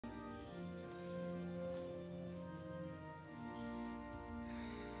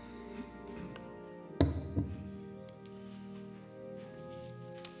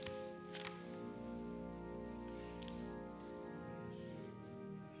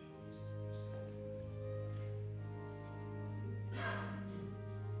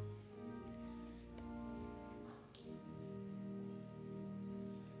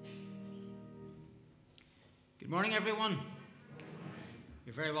Morning, everyone.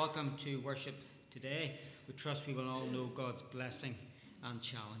 You're very welcome to worship today. We trust we will all know God's blessing and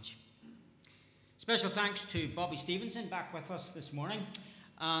challenge. Special thanks to Bobby Stevenson back with us this morning,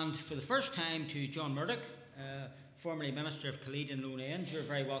 and for the first time to John Murdoch, formerly Minister of Khalid and Lone End. You're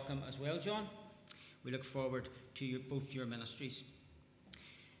very welcome as well, John. We look forward to both your ministries.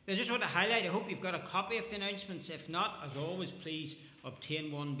 I just want to highlight, I hope you've got a copy of the announcements. If not, as always, please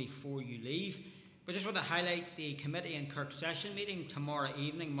obtain one before you leave. But just want to highlight the committee and Kirk session meeting tomorrow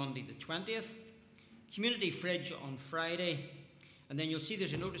evening, Monday the 20th. Community fridge on Friday. And then you'll see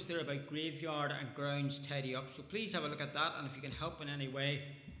there's a notice there about graveyard and grounds tidy up. So please have a look at that. And if you can help in any way,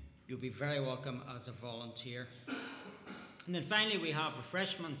 you'll be very welcome as a volunteer. And then finally, we have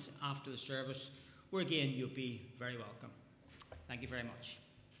refreshments after the service, where again, you'll be very welcome. Thank you very much.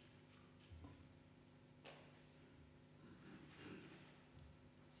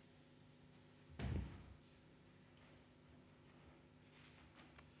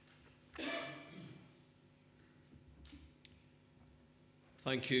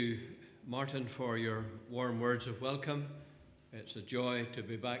 Thank you, Martin, for your warm words of welcome. It's a joy to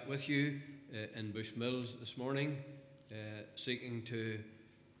be back with you in Bushmills this morning, seeking to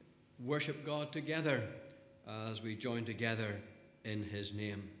worship God together as we join together in His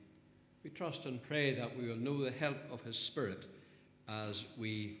name. We trust and pray that we will know the help of His Spirit as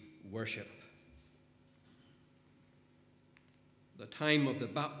we worship. The time of the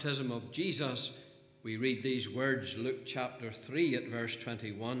baptism of Jesus, we read these words, Luke chapter 3 at verse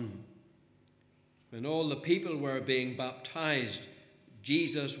 21. When all the people were being baptized,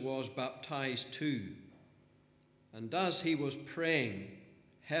 Jesus was baptized too. And as he was praying,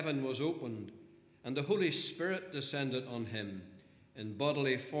 heaven was opened, and the Holy Spirit descended on him in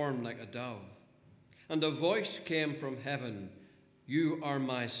bodily form like a dove. And a voice came from heaven, "You are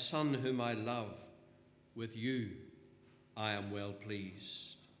my Son whom I love. With you I am well pleased."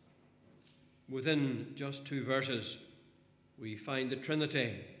 Within just 2 verses, we find the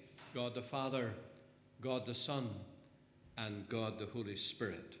Trinity, God the Father, God the Son, and God the Holy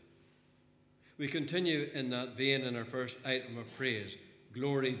Spirit. We continue in that vein in our first item of praise,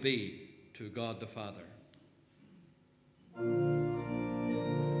 Glory be to God the Father.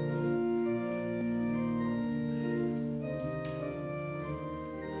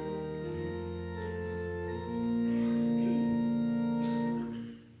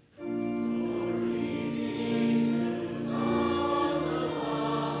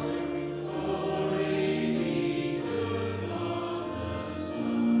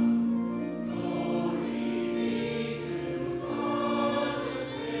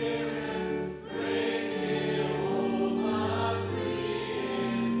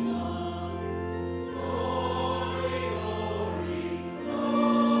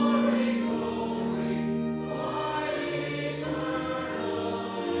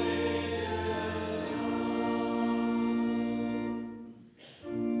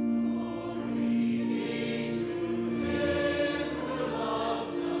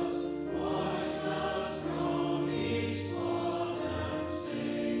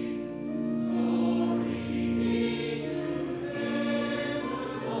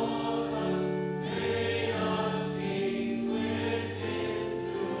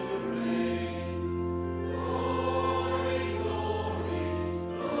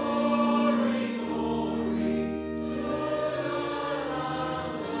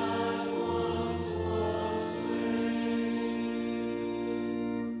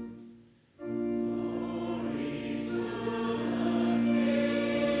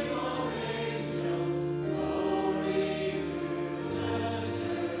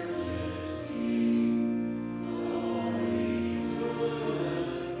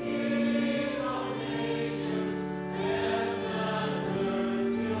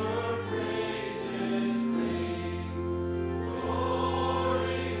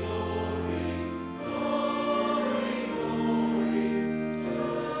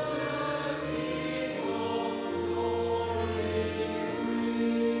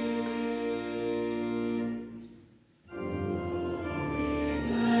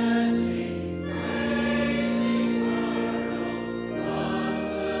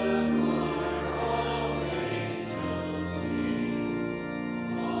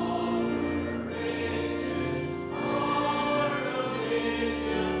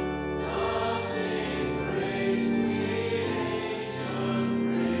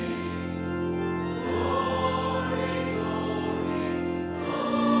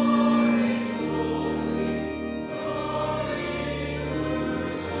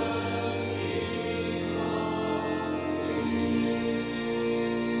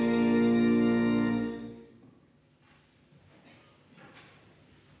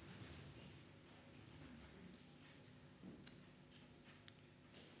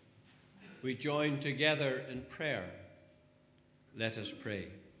 we join together in prayer. Let us pray.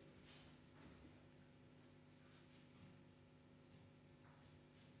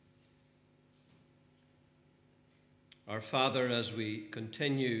 Our Father, as we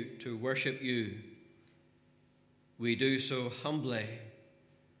continue to worship you, we do so humbly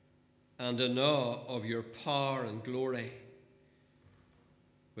and in awe of your power and glory,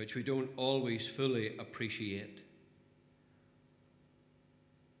 which we don't always fully appreciate.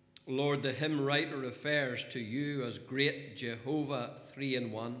 Lord, the hymn writer refers to you as great Jehovah, three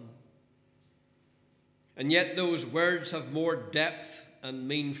in one. And yet those words have more depth and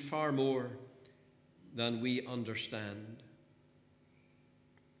mean far more than we understand.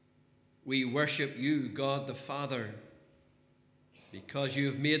 We worship you, God the Father, because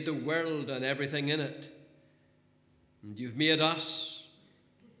you've made the world and everything in it. And you've made us,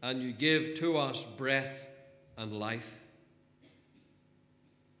 and you give to us breath and life.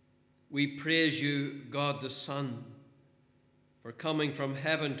 We praise you, God the Son, for coming from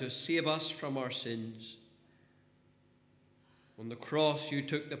heaven to save us from our sins. On the cross, you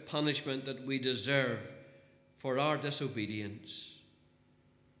took the punishment that we deserve for our disobedience.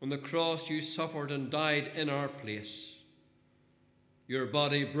 On the cross, you suffered and died in our place, your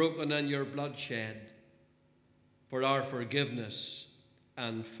body broken and your blood shed for our forgiveness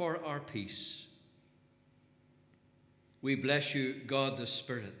and for our peace. We bless you, God the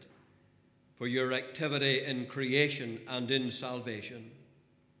Spirit, for your activity in creation and in salvation,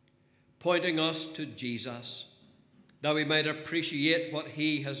 pointing us to Jesus, that we might appreciate what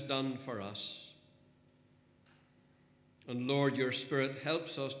he has done for us. And Lord, your Spirit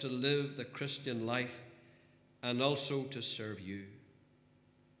helps us to live the Christian life and also to serve you.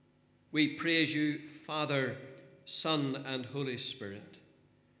 We praise you, Father, Son, and Holy Spirit.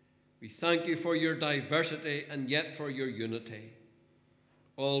 We thank you for your diversity and yet for your unity,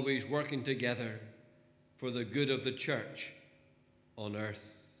 always working together for the good of the church on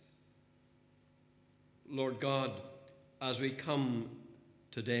earth. Lord God, as we come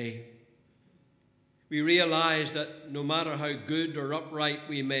today, we realize that no matter how good or upright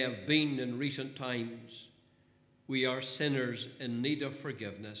we may have been in recent times, we are sinners in need of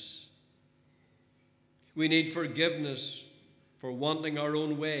forgiveness. We need forgiveness for wanting our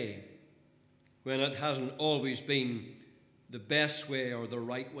own way when it hasn't always been the best way or the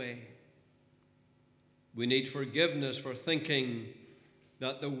right way. We need forgiveness for thinking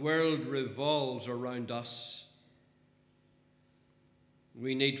that the world revolves around us.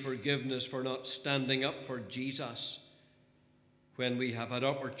 We need forgiveness for not standing up for Jesus when we have had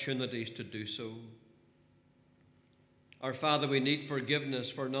opportunities to do so. Our Father, we need forgiveness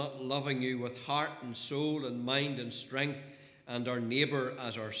for not loving you with heart and soul and mind and strength, and our neighbour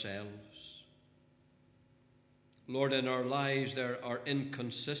as ourselves. Lord, in our lives there are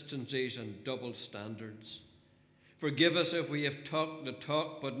inconsistencies and double standards. Forgive us if we have talked the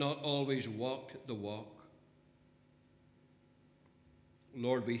talk but not always walked the walk.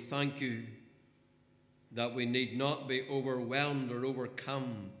 Lord, we thank you that we need not be overwhelmed or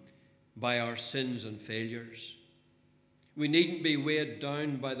overcome by our sins and failures. We needn't be weighed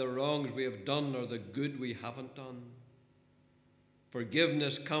down by the wrongs we have done or the good we haven't done.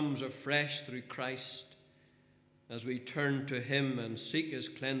 Forgiveness comes afresh through Christ as we turn to him and seek his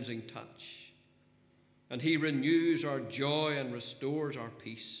cleansing touch. And he renews our joy and restores our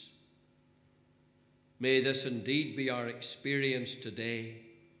peace. May this indeed be our experience today,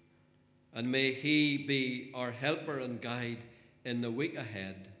 and may he be our helper and guide in the week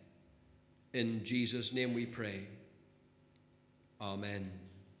ahead. In Jesus' name we pray. Amen.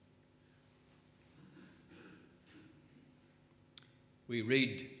 We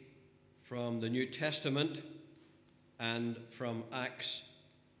read from the New Testament and from Acts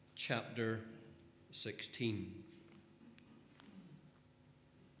chapter 16.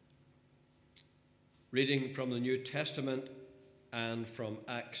 Reading from the New Testament and from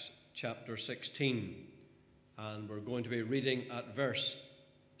Acts chapter 16. And we're going to be reading at verse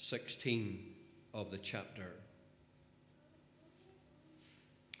 16 of the chapter.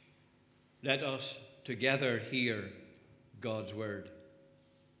 Let us together hear God's word.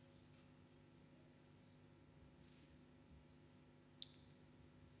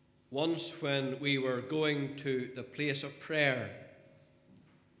 Once when we were going to the place of prayer,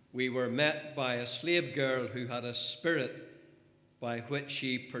 we were met by a slave girl who had a spirit by which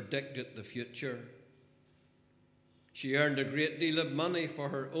she predicted the future. She earned a great deal of money for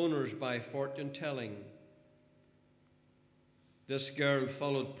her owners by fortune telling. This girl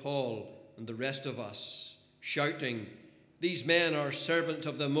followed Paul and the rest of us, shouting, "These men are servants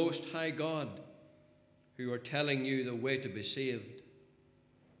of the Most High God, who are telling you the way to be saved.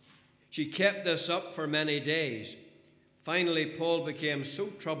 She kept this up for many days. Finally, Paul became so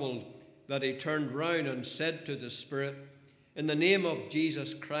troubled that he turned round and said to the spirit, "In the name of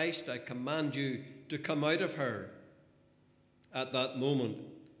Jesus Christ, I command you to come out of her." At that moment,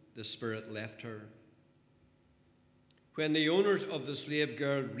 the spirit left her. When the owners of the slave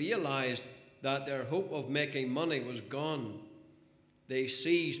girl realized that their hope of making money was gone, they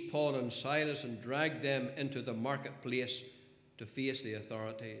seized Paul and Silas and dragged them into the marketplace to face the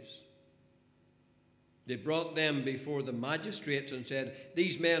authorities. They brought them before the magistrates and said,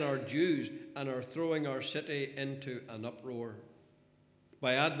 "These men are Jews and are throwing our city into an uproar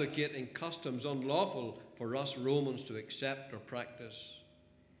by advocating customs unlawful for us Romans to accept or practice."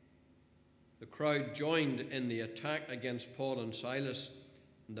 The crowd joined in the attack against Paul and Silas,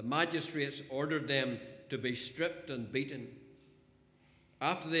 and the magistrates ordered them to be stripped and beaten.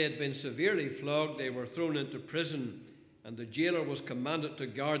 After they had been severely flogged, they were thrown into prison, and the jailer was commanded to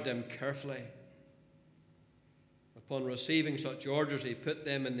guard them carefully. Upon receiving such orders, he put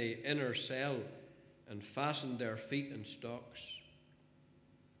them in the inner cell and fastened their feet in stocks.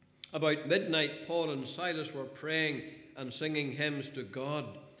 About midnight, Paul and Silas were praying and singing hymns to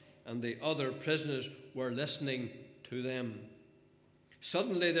God, and the other prisoners were listening to them.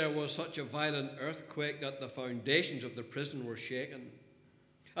 Suddenly there was such a violent earthquake that the foundations of the prison were shaken.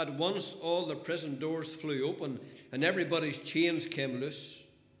 At once all the prison doors flew open, and everybody's chains came loose.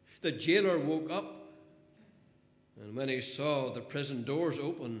 The jailer woke up, and when he saw the prison doors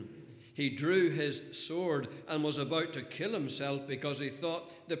open, he drew his sword and was about to kill himself because he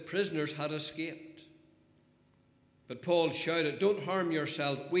thought the prisoners had escaped. But Paul shouted, "Don't harm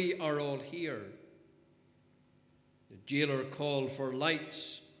yourself, we are all here." The jailer called for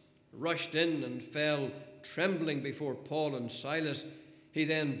lights, rushed in and fell trembling before Paul and Silas. He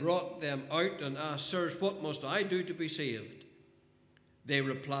then brought them out and asked, "Sirs, what must I do to be saved?" They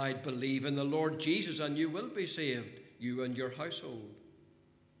replied, "Believe in the Lord Jesus and you will be saved, you and your household."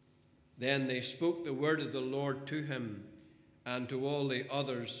 Then they spoke the word of the Lord to him and to all the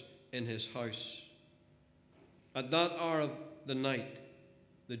others in his house. At that hour of the night,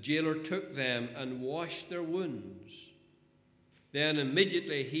 the jailer took them and washed their wounds. Then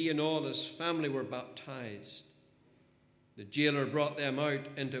immediately he and all his family were baptized. The jailer brought them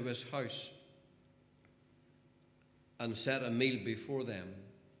out into his house and set a meal before them.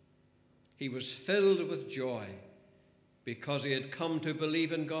 He was filled with joy because he had come to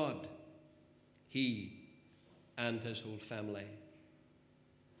believe in God, he and his whole family.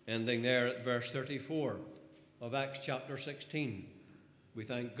 Ending there at verse 34 of Acts chapter 16. We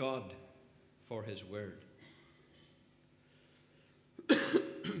thank God for his word.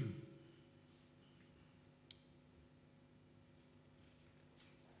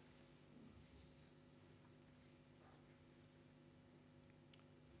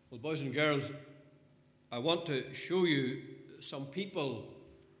 Well, boys and girls, I want to show you some people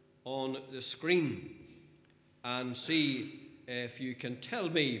on the screen and see if you can tell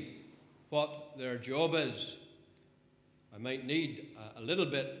me what their job is. I might need a little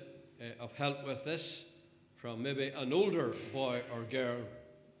bit of help with this from maybe an older boy or girl,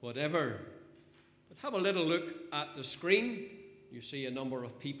 whatever. But have a little look at the screen. You see a number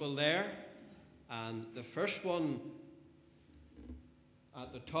of people there. And the first one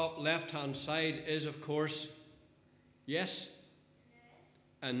at the top left-hand side is, of course, yes?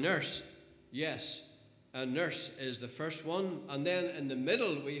 A nurse. Yes, a nurse is the first one. And then in the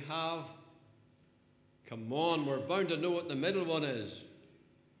middle we have, come on, we're bound to know what the middle one is.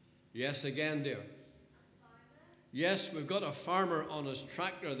 Yes, again, dear. Yes, we've got a farmer on his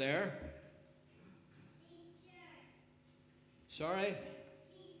tractor there. Sorry?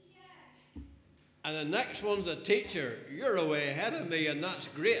 And the next one's a teacher. You're way ahead of me, and that's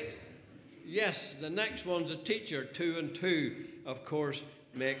great. Yes, the next one's a teacher. 2 and 2, of course,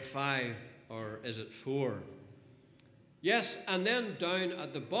 make 5, or is it 4? Yes, and then down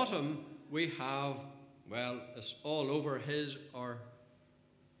at the bottom we have, well, it's all over his or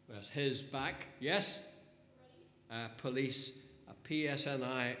it's his back. Yes? Police, a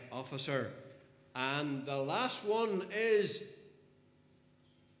PSNI officer. And the last one is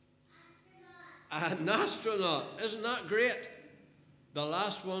an astronaut. Isn't that great? The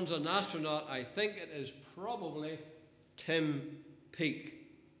last one's an astronaut. I think it is probably Tim Peake.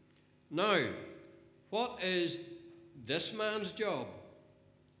 Now, what is this man's job?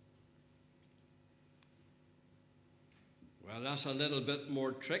 Well, that's a little bit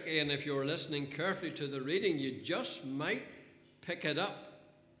more tricky, and if you're listening carefully to the reading, you just might pick it up.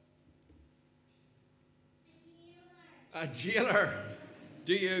 A jailer.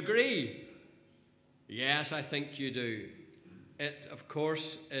 Do you agree? Yes, I think you do. it, of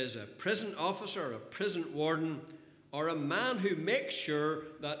course, is a prison officer, a prison warden, or a man who makes sure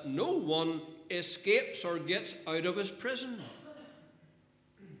that no one escapes or gets out of his prison.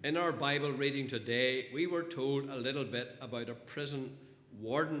 In our Bible reading today, we were told a little bit about a prison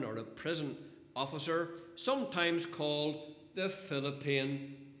warden or a prison officer, sometimes called the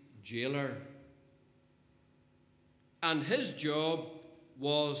Philippian jailer. And his job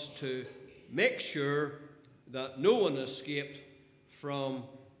was to make sure that no one escaped from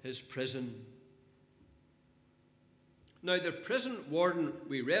his prison. Now, the prison warden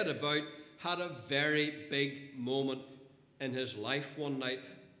we read about had a very big moment in his life one night.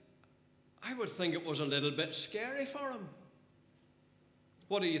 I would think it was a little bit scary for him.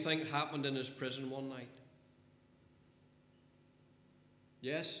 What do you think happened in his prison one night?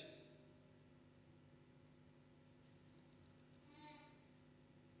 Yes?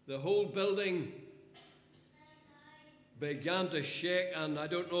 The whole building began to shake, and I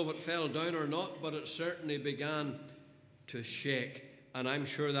don't know if it fell down or not, but it certainly began to shake. And I'm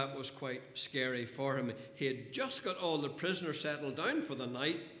sure that was quite scary for him. He had just got all the prisoners settled down for the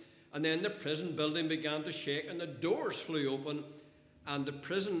night, and then the prison building began to shake, and the doors flew open, and the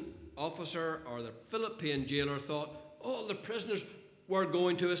prison officer or the Philippian jailer thought all the prisoners were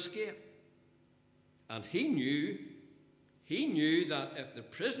going to escape. And he knew that if the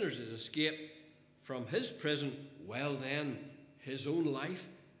prisoners had escaped from his prison, well then, his own life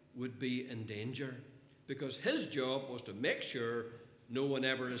would be in danger, because his job was to make sure no one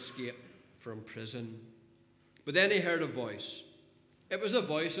ever escaped from prison. But then he heard a voice. It was the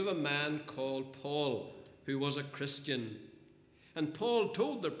voice of a man called Paul, who was a Christian. And Paul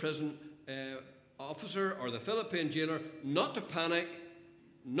told the prison officer or the Philippian jailer not to panic,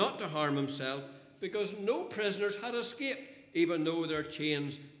 not to harm himself, because no prisoners had escaped, even though their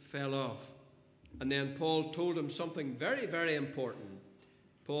chains fell off. And then Paul told him something very, very important.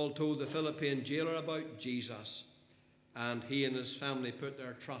 Paul told the Philippian jailer about Jesus, and he and his family put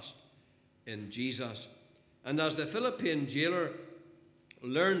their trust in Jesus. And as the Philippian jailer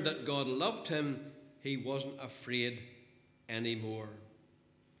learned that God loved him, he wasn't afraid anymore.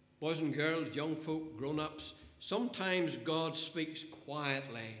 Boys and girls, young folk, grown-ups, sometimes God speaks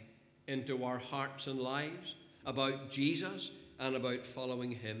quietly into our hearts and lives about Jesus and about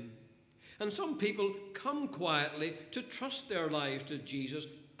following him. And some people come quietly to trust their lives to Jesus,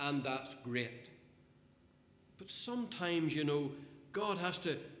 and that's great. But sometimes, God has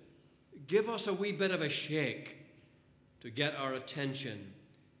to give us a wee bit of a shake to get our attention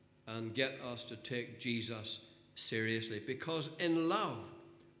and get us to take Jesus seriously. Because in love,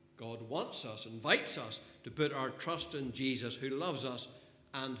 God wants us, invites us to put our trust in Jesus, who loves us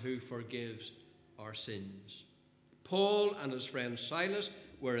and who forgives our sins. Paul and his friend Silas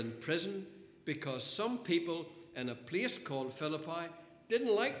were in prison because some people in a place called Philippi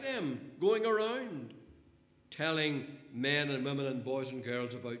didn't like them going around telling men and women and boys and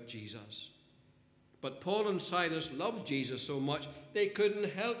girls about Jesus. But Paul and Silas loved Jesus so much they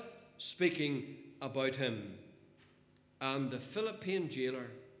couldn't help speaking about him. And the Philippian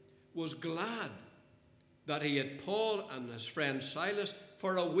jailer was glad that he had Paul and his friend Silas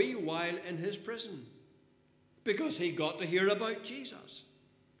for a wee while in his prison, because he got to hear about Jesus.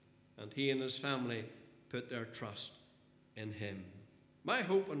 And he and his family put their trust in him. My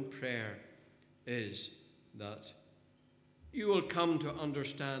hope and prayer is that you will come to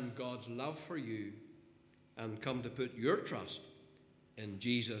understand God's love for you and come to put your trust in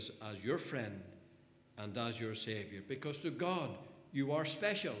Jesus as your friend and as your Savior. Because to God, you are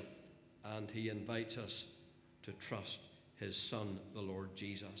special, and he invites us to trust his Son, the Lord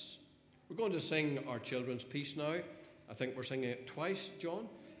Jesus. We're going to sing our children's piece now. I think we're singing it twice, John.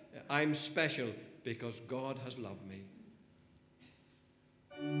 I'm special because God has loved me.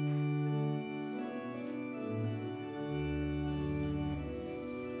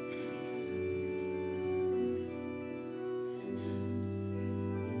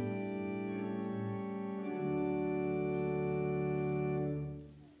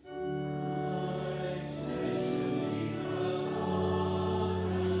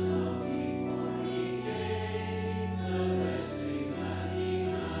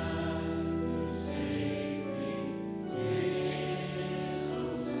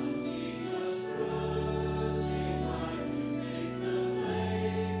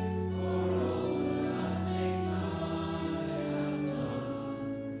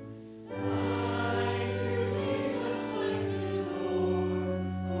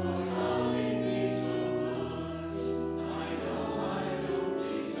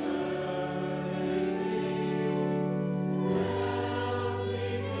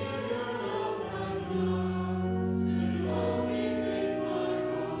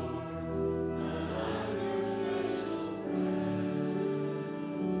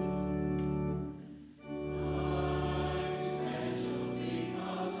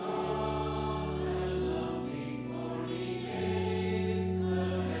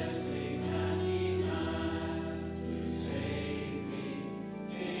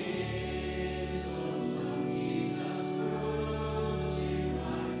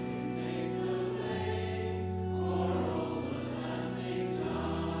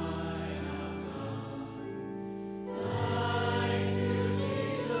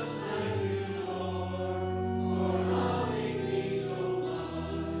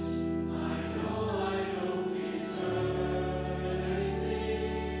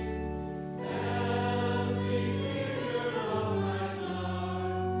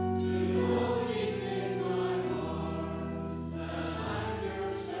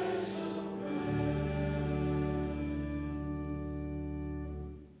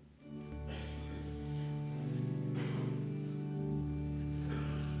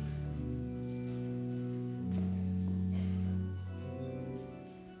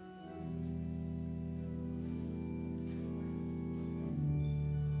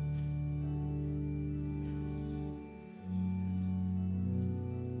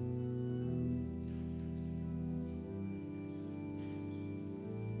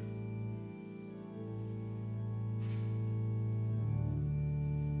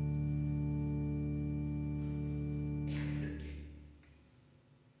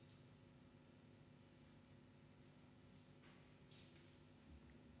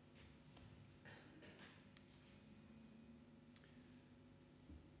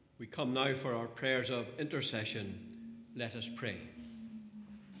 We come now for our prayers of intercession. Let us pray.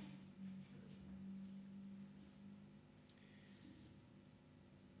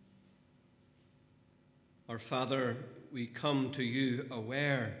 Our Father, we come to you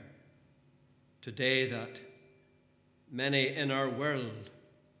aware today that many in our world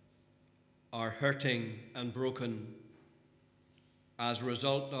are hurting and broken as a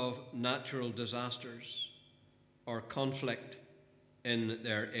result of natural disasters or conflict in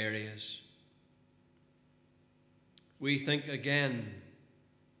their areas. We think again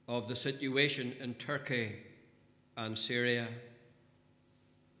of the situation in Turkey and Syria,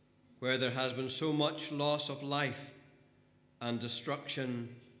 where there has been so much loss of life and destruction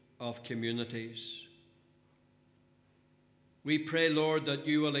of communities. We pray, Lord, that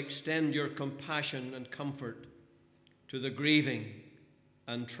you will extend your compassion and comfort to the grieving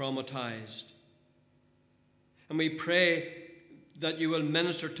and traumatized. And we pray that you will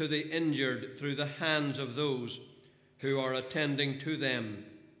minister to the injured through the hands of those who are attending to them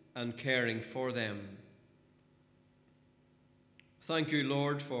and caring for them. Thank you,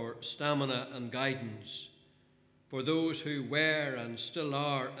 Lord, for stamina and guidance for those who were and still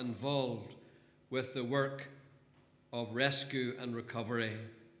are involved with the work of rescue and recovery.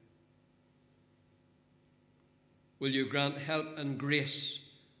 Will you grant help and grace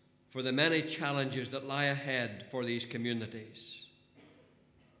for the many challenges that lie ahead for these communities?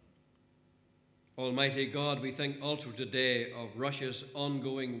 Almighty God, we think also today of Russia's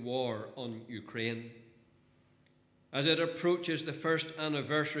ongoing war on Ukraine. As it approaches the first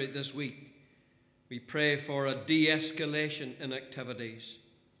anniversary this week, we pray for a de-escalation in activities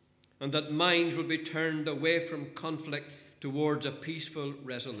and that minds will be turned away from conflict towards a peaceful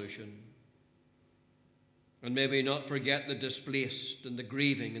resolution. And may we not forget the displaced and the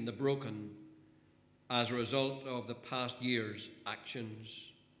grieving and the broken as a result of the past year's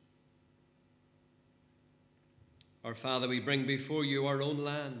actions. Our Father, we bring before you our own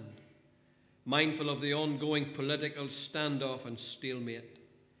land, mindful of the ongoing political standoff and stalemate,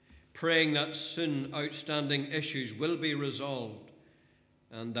 praying that soon outstanding issues will be resolved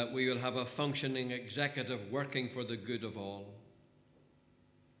and that we will have a functioning executive working for the good of all.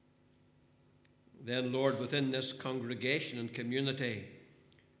 Then, Lord, within this congregation and community,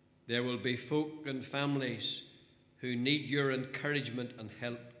 there will be folk and families who need your encouragement and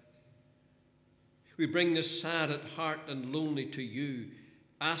help. We bring the sad at heart and lonely to you,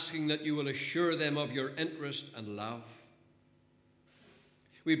 asking that you will assure them of your interest and love.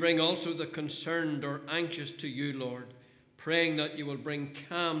 We bring also the concerned or anxious to you, Lord, praying that you will bring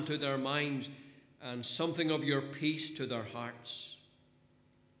calm to their minds and something of your peace to their hearts.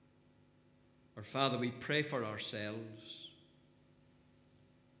 Our Father, we pray for ourselves.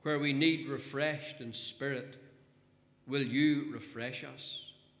 Where we need refreshed in spirit, will you refresh us?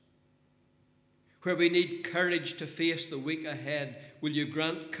 Where we need courage to face the week ahead, will you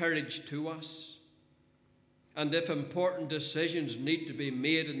grant courage to us? And if important decisions need to be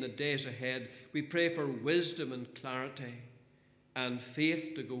made in the days ahead, we pray for wisdom and clarity and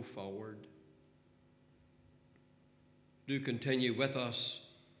faith to go forward. Do continue with us,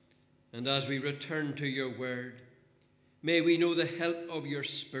 and as we return to your word, may we know the help of your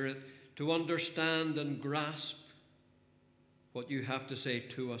Spirit to understand and grasp what you have to say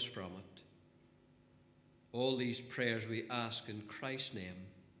to us from it. All these prayers we ask in Christ's name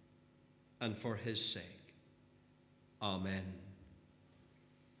and for his sake. Amen.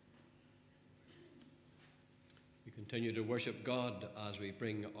 We continue to worship God as we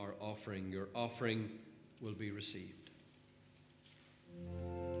bring our offering. Your offering will be received.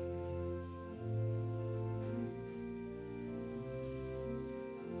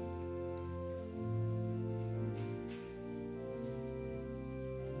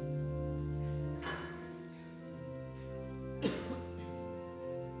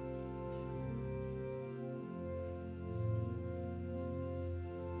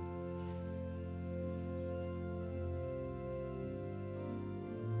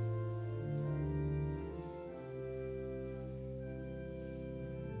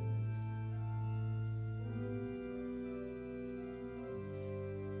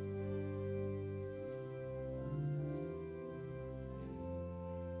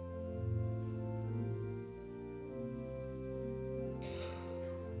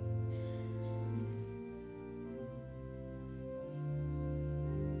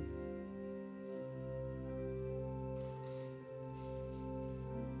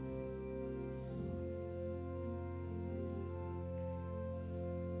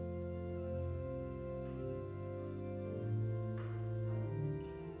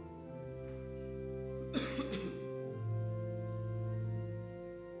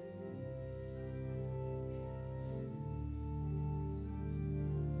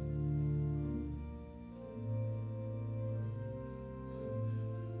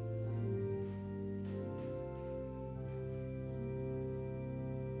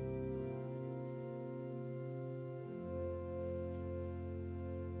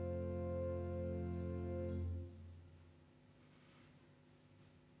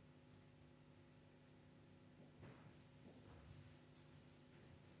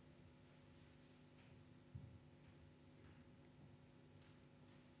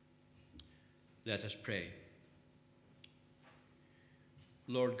 Let us pray.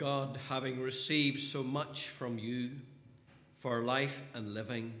 Lord God, having received so much from you for life and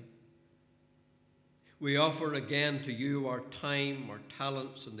living, we offer again to you our time, our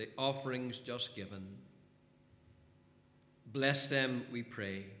talents, and the offerings just given. Bless them, we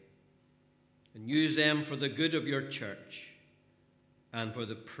pray, and use them for the good of your church and for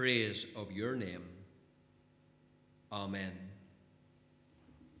the praise of your name. Amen.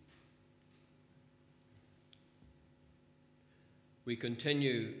 We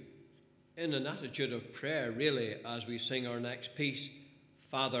continue in an attitude of prayer, really, as we sing our next piece,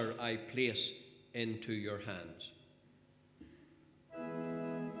 Father, I place into your hands.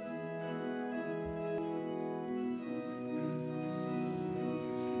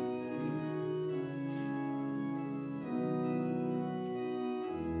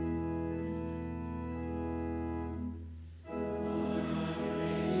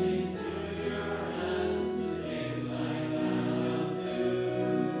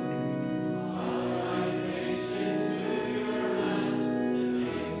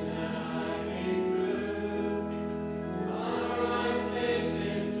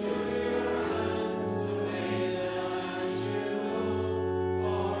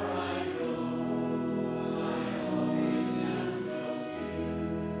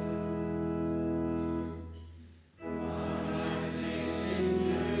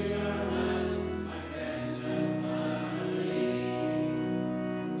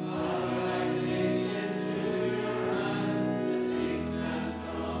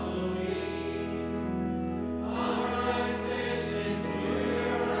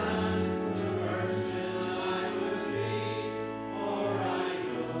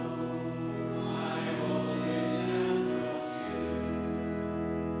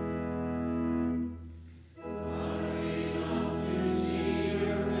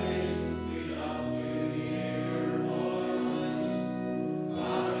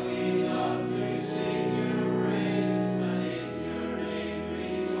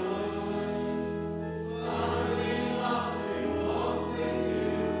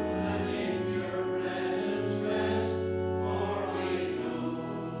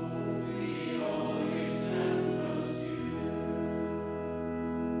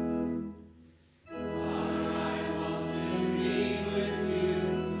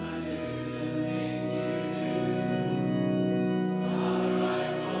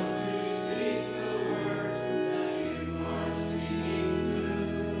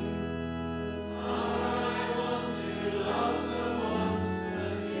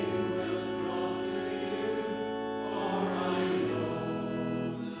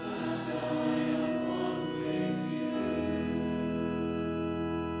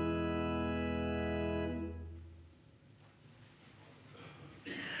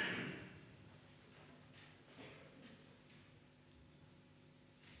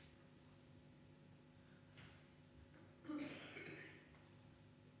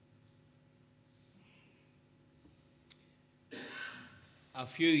 A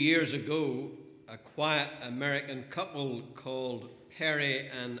few years ago, a quiet American couple called Perry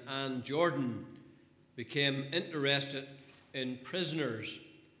and Ann Jordan became interested in prisoners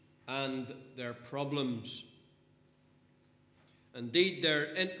and their problems. Indeed,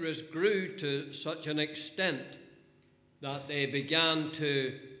 their interest grew to such an extent that they began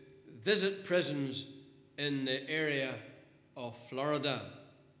to visit prisons in the area of Florida.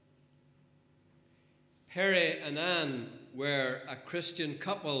 Perry and Ann were a Christian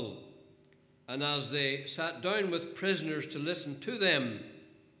couple, and as they sat down with prisoners to listen to them,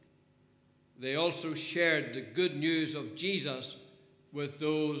 they also shared the good news of Jesus with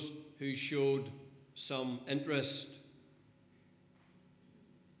those who showed some interest.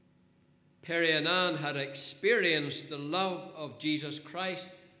 Perry and Ann had experienced the love of Jesus Christ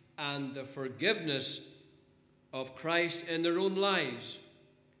and the forgiveness of Christ in their own lives,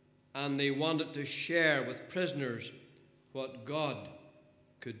 and they wanted to share with prisoners what God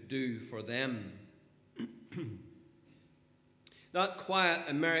could do for them. That quiet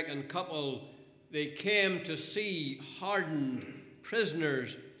American couple, they came to see hardened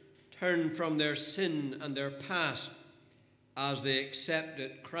prisoners turn from their sin and their past as they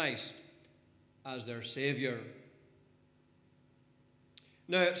accepted Christ as their Savior.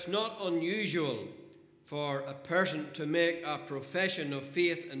 Now, it's not unusual for a person to make a profession of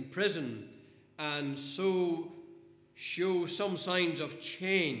faith in prison and so show some signs of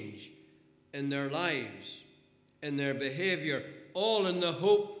change in their lives, in their behavior, all in the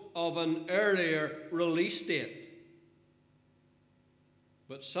hope of an earlier release date.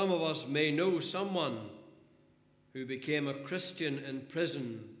 But some of us may know someone who became a Christian in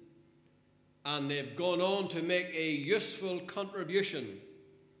prison and they've gone on to make a useful contribution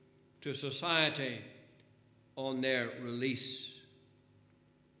to society on their release.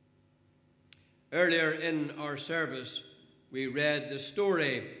 Earlier in our service, we read the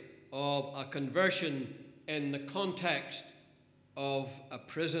story of a conversion in the context of a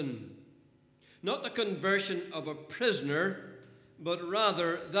prison. Not the conversion of a prisoner, but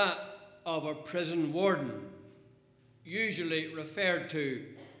rather that of a prison warden, usually referred to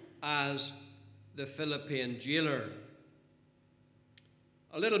as the Philippian jailer.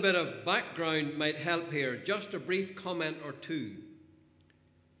 A little bit of background might help here, just a brief comment or two.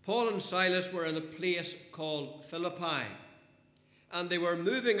 Paul and Silas were in a place called Philippi, and they were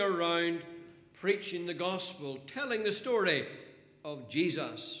moving around preaching the gospel, telling the story of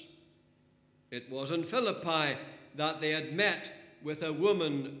Jesus. It was in Philippi that they had met with a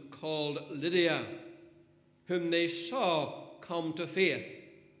woman called Lydia, whom they saw come to faith.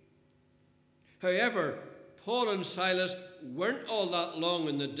 However, Paul and Silas weren't all that long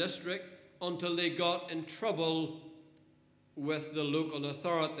in the district until they got in trouble with the local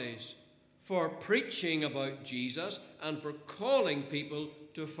authorities for preaching about Jesus and for calling people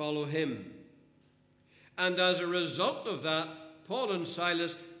to follow him. And as a result of that, Paul and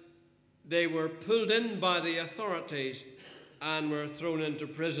Silas, they were pulled in by the authorities and were thrown into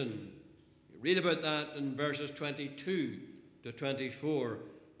prison. You read about that in verses 22 to 24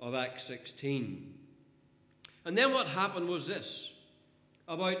 of Acts 16. And then what happened was this.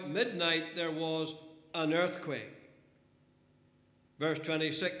 About midnight there was an earthquake. Verse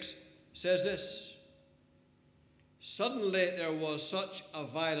 26 says this: "Suddenly there was such a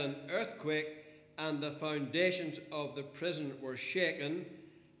violent earthquake, and the foundations of the prison were shaken.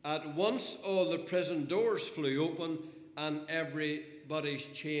 At once all the prison doors flew open, and everybody's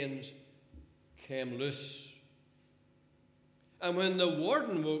chains came loose. And when the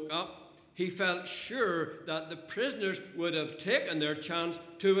warden woke up, he felt sure that the prisoners would have taken their chance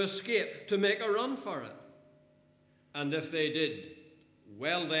to escape, to make a run for it. And if they did,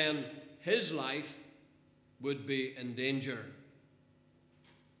 well then, his life would be in danger.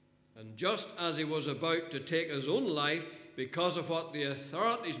 And just as he was about to take his own life because of what the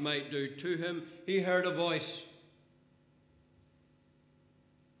authorities might do to him, he heard a voice.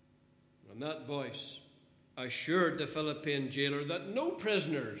 And that voice assured the Philippian jailer that no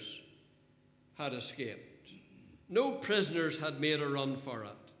prisoners had escaped. No prisoners had made a run for it.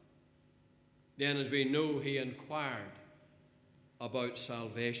 Then, as we know, he inquired about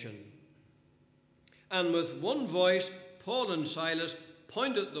salvation. And with one voice, Paul and Silas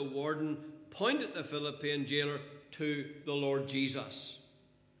pointed the warden, pointed the Philippian jailer to the Lord Jesus.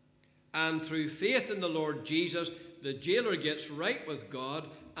 And through faith in the Lord Jesus, the jailer gets right with God,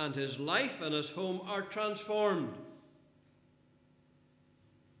 and his life and his home are transformed.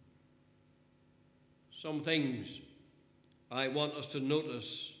 Some things I want us to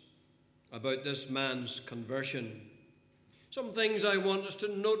notice about this man's conversion. Some things I want us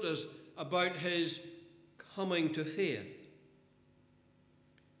to notice about his coming to faith.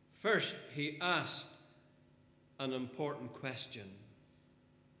 First, he asked an important question.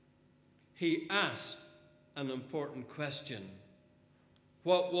 He asked an important question.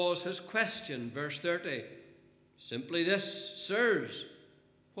 What was his question? Verse 30. Simply this: "Sirs,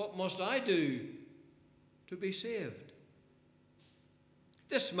 what must I do to be saved?"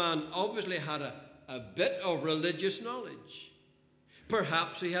 This man obviously had a bit of religious knowledge.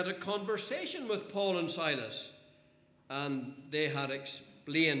 Perhaps he had a conversation with Paul and Silas, and they had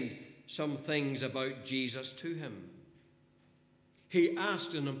explained some things about Jesus to him. He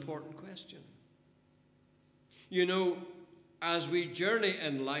asked an important question. You know, as we journey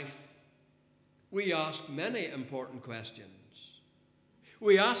in life, we ask many important questions.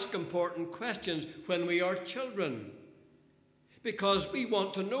 We ask important questions when we are children, because we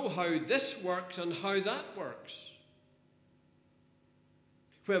want to know how this works and how that works.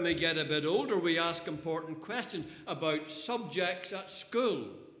 When we get a bit older, we ask important questions about subjects at school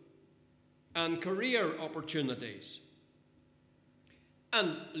and career opportunities.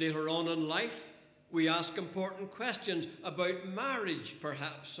 And later on in life, we ask important questions about marriage,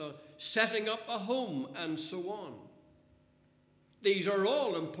 perhaps, setting up a home, and so on. These are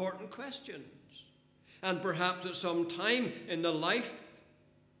all important questions. And perhaps at some time in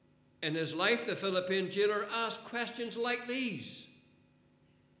his life, the Philippian jailer asked questions like these.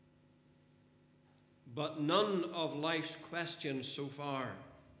 But none of life's questions so far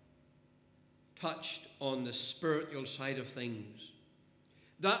touched on the spiritual side of things.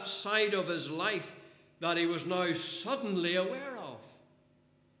 That side of his life that he was now suddenly aware of.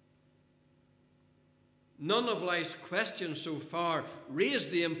 none of life's questions so far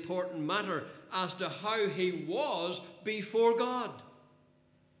raised the important matter as to how he was before God.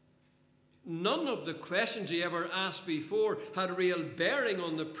 None of the questions he ever asked before had real bearing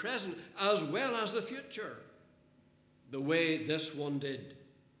on the present as well as the future, the way this one did.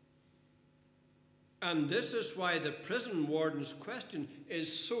 And this is why the prison warden's question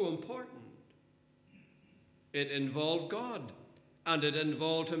is so important. It involved God, and it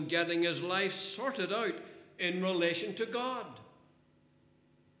involved him getting his life sorted out in relation to God.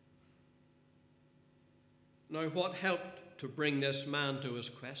 Now, what helped to bring this man to his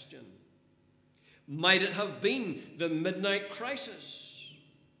question? Might it have been the midnight crisis,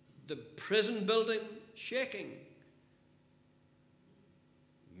 the prison building shaking?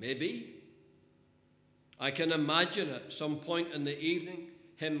 Maybe. I can imagine at some point in the evening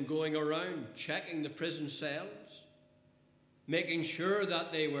him going around checking the prison cells, making sure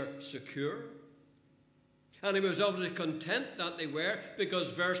that they were secure. And he was obviously content that they were,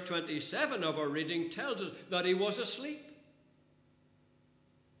 because verse 27 of our reading tells us that he was asleep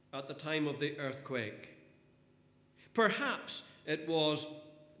at the time of the earthquake. Perhaps it was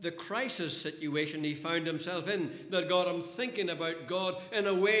the crisis situation he found himself in that got him thinking about God in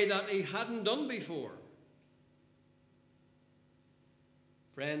a way that he hadn't done before.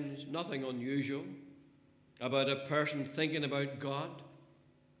 Friends, nothing unusual about a person thinking about God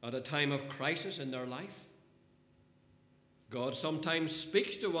at a time of crisis in their life. God sometimes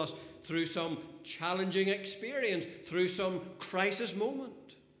speaks to us through some challenging experience, through some crisis moment.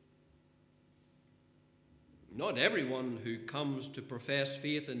 Not everyone who comes to profess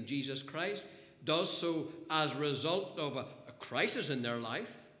faith in Jesus Christ does so as a result of a crisis in their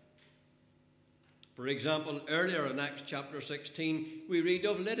life. For example, earlier in Acts chapter 16, we read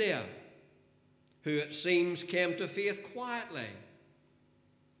of Lydia, who it seems came to faith quietly.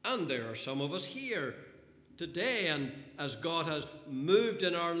 And there are some of us here today, and as God has moved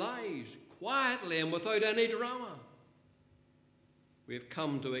in our lives quietly and without any drama, we've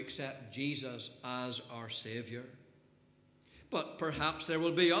come to accept Jesus as our Saviour. But perhaps there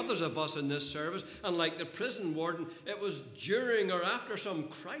will be others of us in this service, and like the prison warden, it was during or after some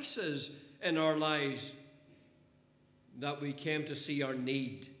crisis in our lives that we came to see our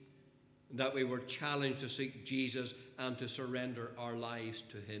need, that we were challenged to seek Jesus and to surrender our lives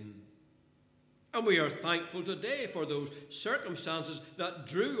to him. And we are thankful today for those circumstances that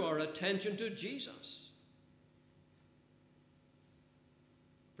drew our attention to Jesus.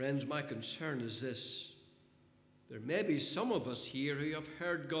 Friends, my concern is this. There may be some of us here who have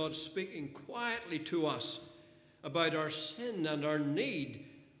heard God speaking quietly to us about our sin and our need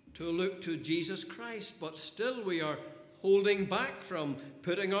to look to Jesus Christ, but still we are holding back from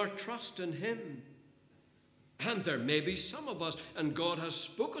putting our trust in him. And there may be some of us, and God has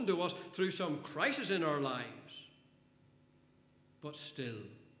spoken to us through some crisis in our lives, but still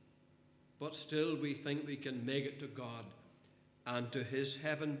we think we can make it to God and to his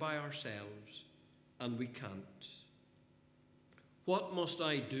heaven by ourselves, and we can't. What must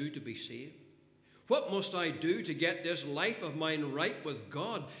I do to be saved? What must I do to get this life of mine right with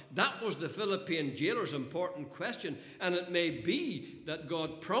God? That was the Philippian jailer's important question, and it may be that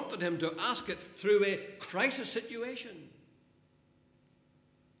God prompted him to ask it through a crisis situation.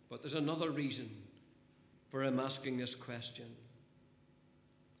 But there's another reason for him asking this question.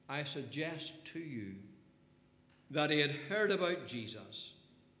 I suggest to you that he had heard about Jesus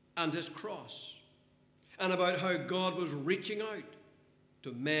and his cross, and about how God was reaching out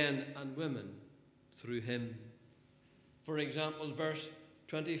to men and women through him. For example, verse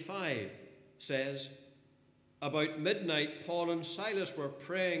 25 says, about midnight, Paul and Silas were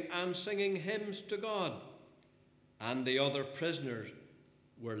praying and singing hymns to God, and the other prisoners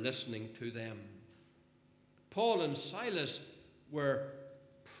were listening to them. Paul and Silas were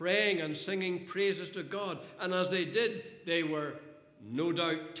praying and singing praises to God, and as they did, they were no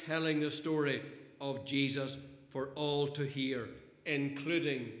doubt telling the story of Jesus for all to hear,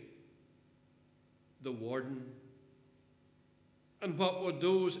 including the warden. And what would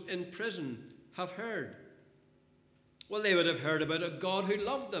those in prison have heard? Well, they would have heard about a God who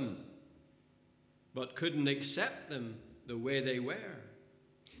loved them, but couldn't accept them the way they were.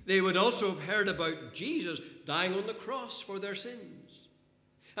 They would also have heard about Jesus dying on the cross for their sins.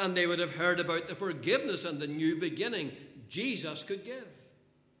 And they would have heard about the forgiveness and the new beginning Jesus could give.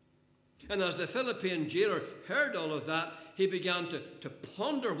 And as the Philippian jailer heard all of that, he began to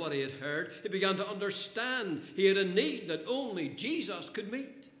ponder what he had heard. He began to understand he had a need that only Jesus could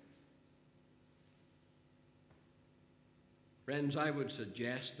meet. Friends, I would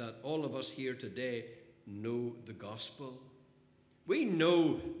suggest that all of us here today know the gospel. We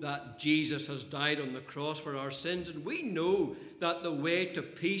know that Jesus has died on the cross for our sins, and we know that the way to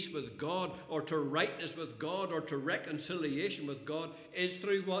peace with God, or to rightness with God, or to reconciliation with God is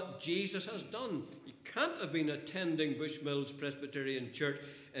through what Jesus has done. You can't have been attending Bushmills Presbyterian Church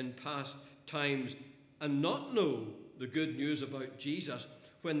in past times and not know the good news about Jesus.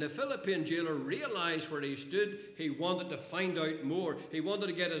 When the Philippian jailer realized where he stood, he wanted to find out more. He wanted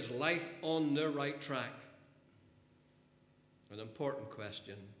to get his life on the right track. An important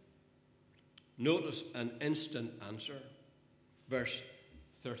question. Notice an instant answer. Verse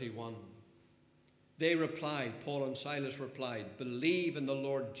 31. They replied, Paul and Silas replied, "Believe in the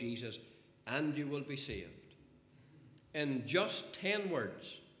Lord Jesus and you will be saved." In just 10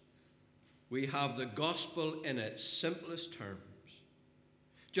 words, we have the gospel in its simplest terms.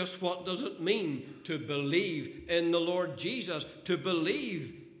 Just what does it mean to believe in the Lord Jesus? To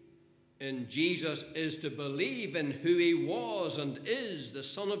believe in Jesus is to believe in who he was and is, the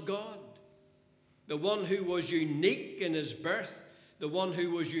Son of God, the one who was unique in his birth, the one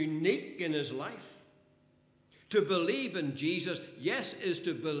who was unique in his life. To believe in Jesus, yes, is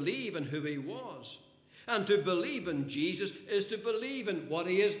to believe in who he was. And to believe in Jesus is to believe in what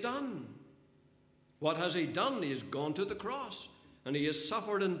he has done. What has he done? He has gone to the cross, and he has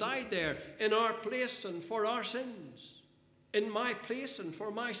suffered and died there in our place and for our sins. In my place and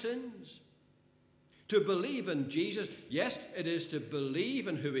for my sins. To believe in Jesus, yes, it is to believe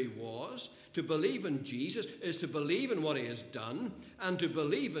in who he was. To believe in Jesus is to believe in what he has done. And to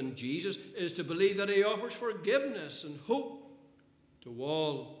believe in Jesus is to believe that he offers forgiveness and hope to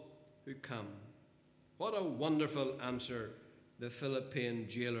all who come. What a wonderful answer the Philippian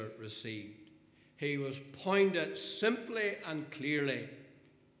jailer received. He was pointed simply and clearly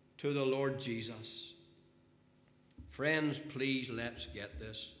to the Lord Jesus. Friends, please let's get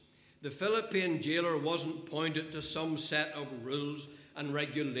this. The Philippian jailer wasn't pointed to some set of rules and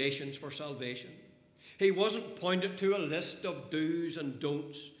regulations for salvation. He wasn't pointed to a list of do's and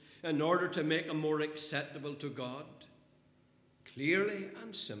don'ts in order to make him more acceptable to God. Clearly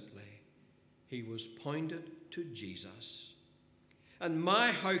and simply, he was pointed to Jesus. And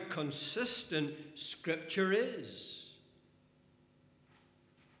my, how consistent Scripture is.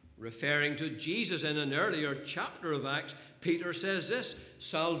 Referring to Jesus in an earlier chapter of Acts, Peter says this,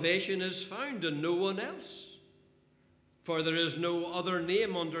 "Salvation is found in no one else. For there is no other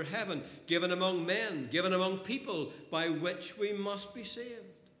name under heaven given among men, given among people, by which we must be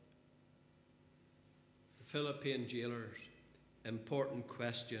saved." The Philippian jailer's important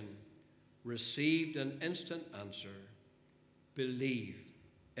question received an instant answer. Believe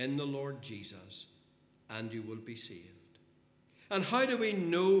in the Lord Jesus and you will be saved. And how do we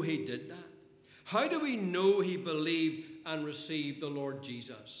know he did that? How do we know he believed and received the Lord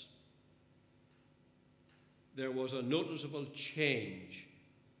Jesus? There was a noticeable change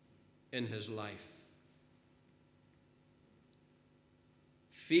in his life.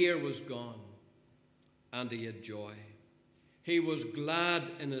 Fear was gone and he had joy. He was glad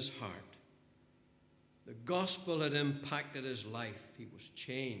in his heart. The gospel had impacted his life. He was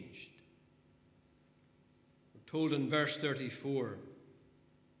changed. We're told in verse 34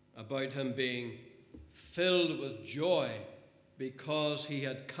 about him being filled with joy because he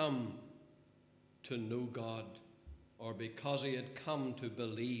had come to know God, or because he had come to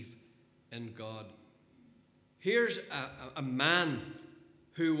believe in God. Here's a man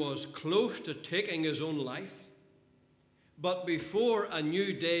who was close to taking his own life. But before a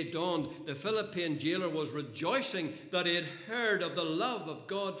new day dawned, the Philippian jailer was rejoicing that he had heard of the love of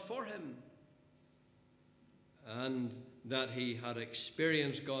God for him, and that he had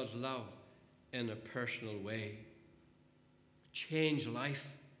experienced God's love in a personal way. Change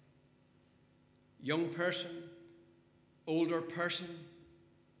life. Young person, older person.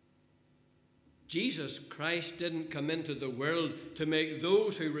 Jesus Christ didn't come into the world to make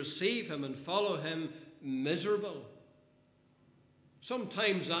those who receive him and follow him miserable.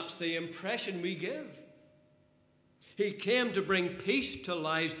 Sometimes that's the impression we give. He came to bring peace to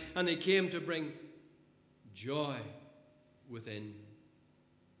lives, and he came to bring joy within.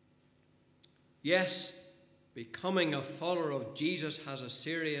 Yes, becoming a follower of Jesus has a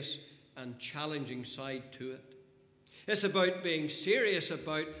serious and challenging side to it. It's about being serious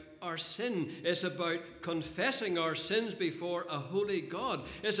about our sin. It's about confessing our sins before a holy God.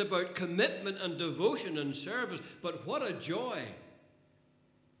 It's about commitment and devotion and service. But what a joy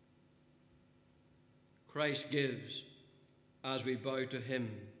Christ gives as we bow to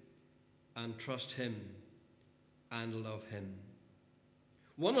him and trust him and love him.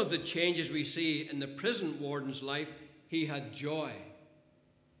 One of the changes we see in the prison warden's life, he had joy.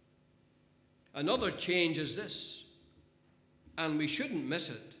 Another change is this. and we shouldn't miss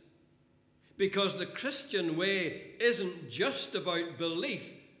it. Because the Christian way isn't just about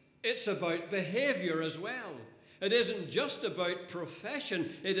belief, it's about behavior as well. It isn't just about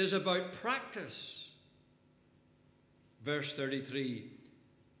profession, it is about practice. Verse 33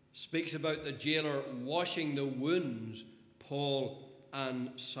 speaks about the jailer washing the wounds Paul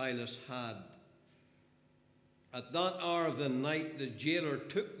and Silas had. At that hour of the night, the jailer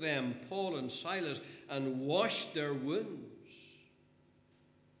took them, Paul and Silas, and washed their wounds.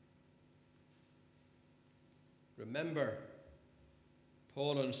 Remember,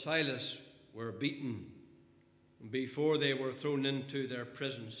 Paul and Silas were beaten before they were thrown into their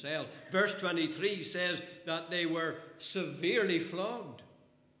prison cell. Verse 23 says that they were severely flogged.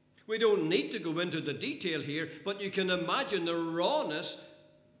 We don't need to go into the detail here, but you can imagine the rawness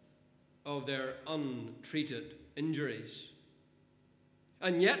of their untreated injuries.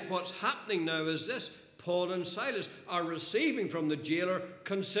 And yet what's happening now is this: Paul and Silas are receiving from the jailer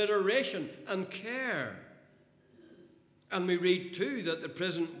consideration and care. And we read too that the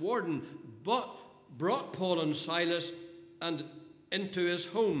prison warden brought Paul and Silas into his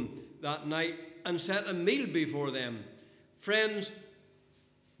home that night and set a meal before them. Friends,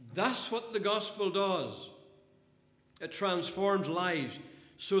 that's what the gospel does. It transforms lives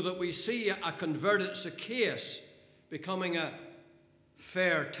so that we see a converted Zacchaeus becoming a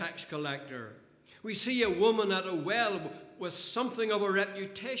fair tax collector. We see a woman at a well with something of a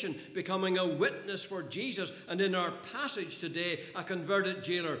reputation becoming a witness for Jesus. And in our passage today, a converted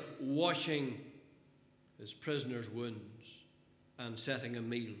jailer washing his prisoners' wounds and setting a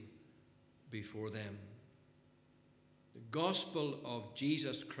meal before them. The gospel of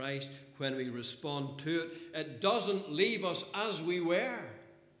Jesus Christ, when we respond to it, it doesn't leave us as we were.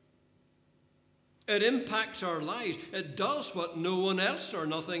 It impacts our lives. It does what no one else or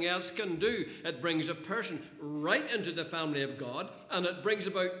nothing else can do. It brings a person right into the family of God, and it brings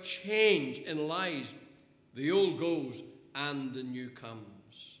about change in lives. The old goes and the new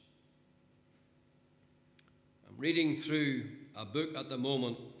comes. I'm reading through a book at the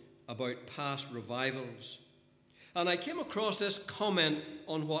moment about past revivals, and I came across this comment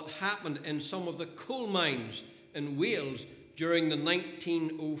on what happened in some of the coal mines in Wales during the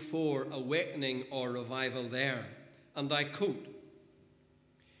 1904 awakening or revival there. And I quote,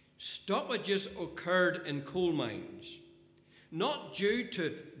 "Stoppages occurred in coal mines, not due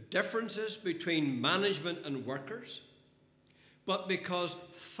to differences between management and workers, but because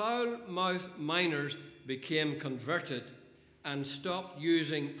foul-mouthed miners became converted and stopped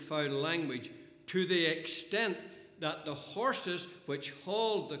using foul language to the extent that the horses which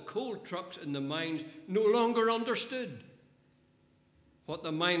hauled the coal trucks in the mines no longer understood what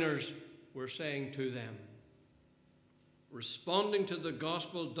the miners were saying to them." Responding to the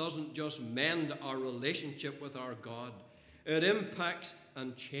gospel doesn't just mend our relationship with our God, it impacts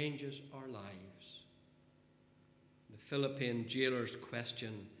and changes our lives. The Philippine jailer's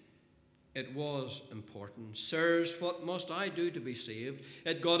question, it was important. "Sirs, what must I do to be saved?"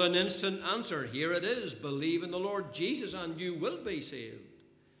 It got an instant answer. Here it is: believe in the Lord Jesus and you will be saved.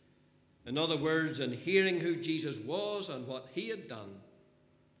 In other words, in hearing who Jesus was and what he had done,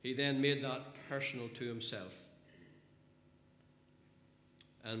 he then made that personal to himself.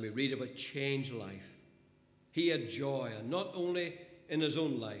 And we read of a changed life. He had joy, and not only in his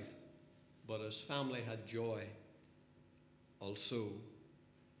own life, but his family had joy also.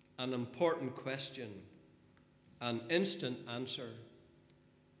 An important question, an instant answer,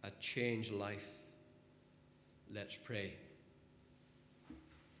 a changed life. Let's pray.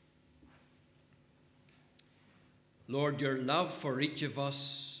 Lord, your love for each of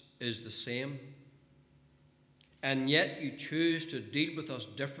us is the same, and yet you choose to deal with us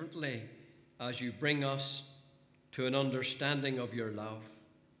differently as you bring us to an understanding of your love.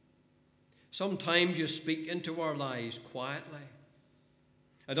 Sometimes you speak into our lives quietly.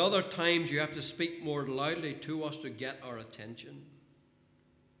 At other times you have to speak more loudly to us to get our attention.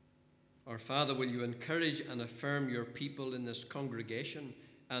 Our Father, will you encourage and affirm your people in this congregation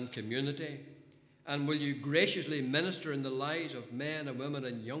and community? And will you graciously minister in the lives of men and women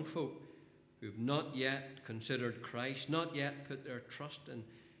and young folk who've not yet considered Christ, not yet put their trust in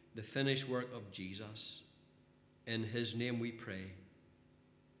the finished work of Jesus? In his name we pray.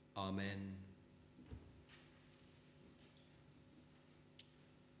 Amen.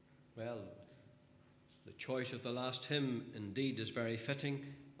 Well, the choice of the last hymn indeed is very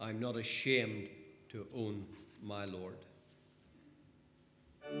fitting. I'm not ashamed to own my Lord.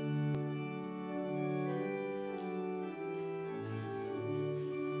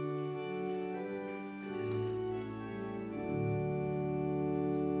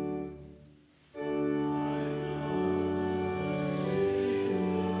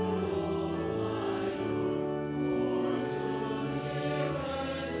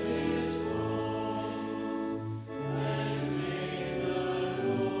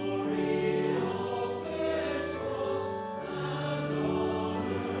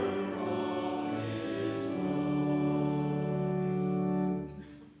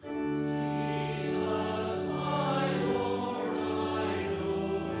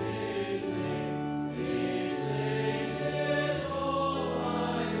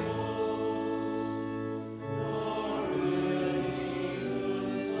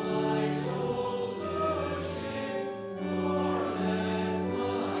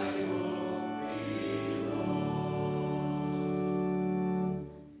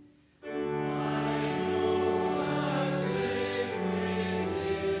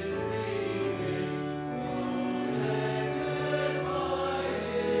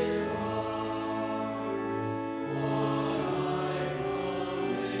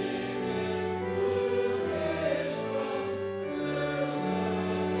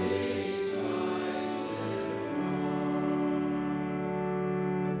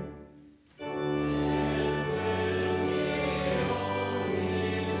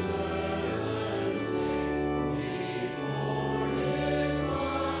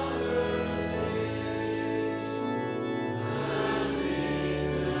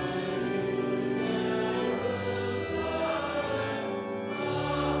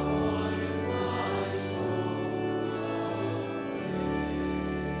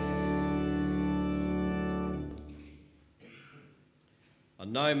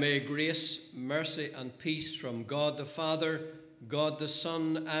 And now may grace, mercy, and peace from God the Father, God the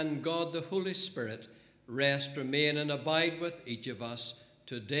Son, and God the Holy Spirit rest, remain, and abide with each of us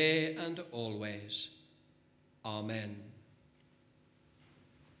today and always. Amen.